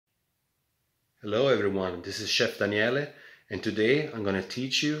Hello everyone, this is Chef Daniele, and today I'm going to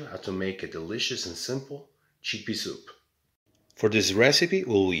teach you how to make a delicious and simple chickpea soup. For this recipe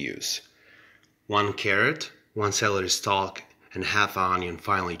we'll use 1 carrot, 1 celery stalk and half onion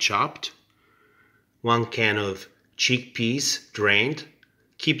finely chopped, 1 can of chickpeas drained.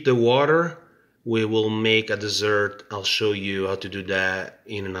 Keep the water, we will make a dessert. I'll show you how to do that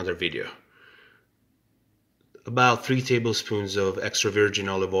in another video. About 3 tablespoons of extra virgin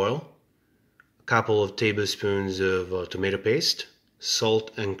olive oil, a couple of tablespoons of tomato paste,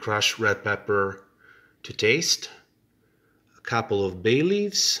 salt and crushed red pepper to taste, a couple of bay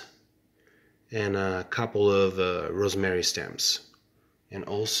leaves, and a couple of rosemary stems, and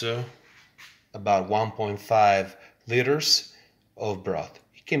also about 1.5 liters of broth.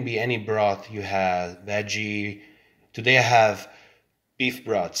 It can be any broth you have, veggie. Today I have beef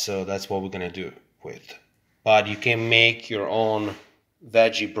broth, so that's what we're gonna do with. But you can make your own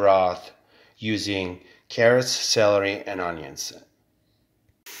veggie broth using carrots, celery, and onions.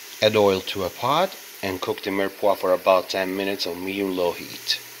 Add oil to a pot and cook the mirepoix for about 10 minutes on medium-low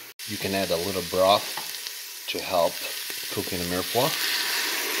heat. You can add a little broth to help cooking the mirepoix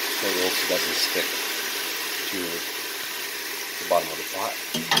so it also doesn't stick to the bottom of the pot.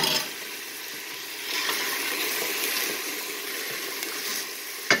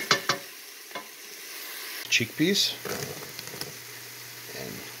 Chickpeas,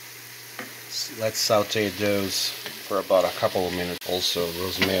 and let's saute those for about a couple of minutes. Also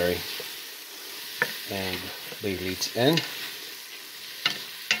rosemary and bay leaves in.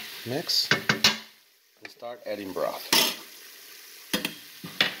 Mix and start adding broth.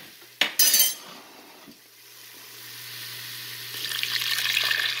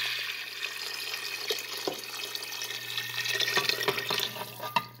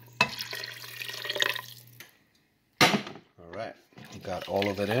 Alright, got all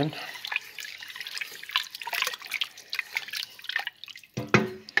of it in.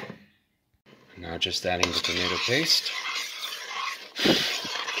 Now just adding the tomato paste. You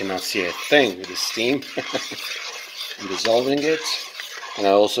cannot see a thing with the steam. I'm dissolving it. And I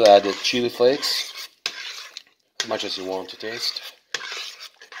also added chili flakes, as much as you want to taste.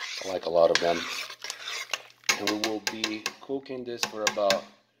 I like a lot of them. And we will be cooking this for about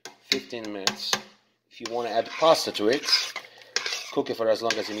 15 minutes. If you want to add pasta to it, cook it for as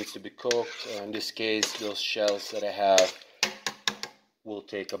long as it needs to be cooked. In this case, those shells that I have will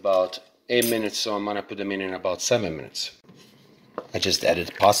take about 8 minutes, so I'm gonna put them in about 7 minutes. I just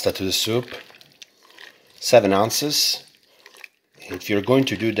added pasta to the soup, 7 ounces. If you're going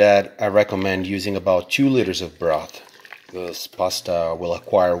to do that, I recommend using about 2 liters of broth, because pasta will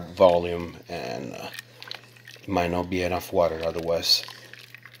acquire volume and it might not be enough water otherwise.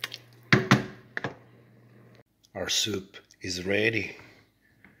 Our soup is ready.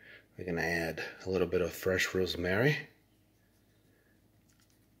 We're gonna add a little bit of fresh rosemary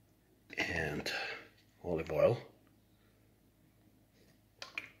and olive oil.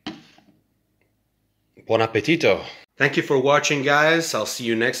 Buon appetito! Thank you for watching, guys. I'll see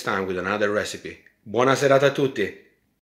you next time with another recipe. Buona serata a tutti!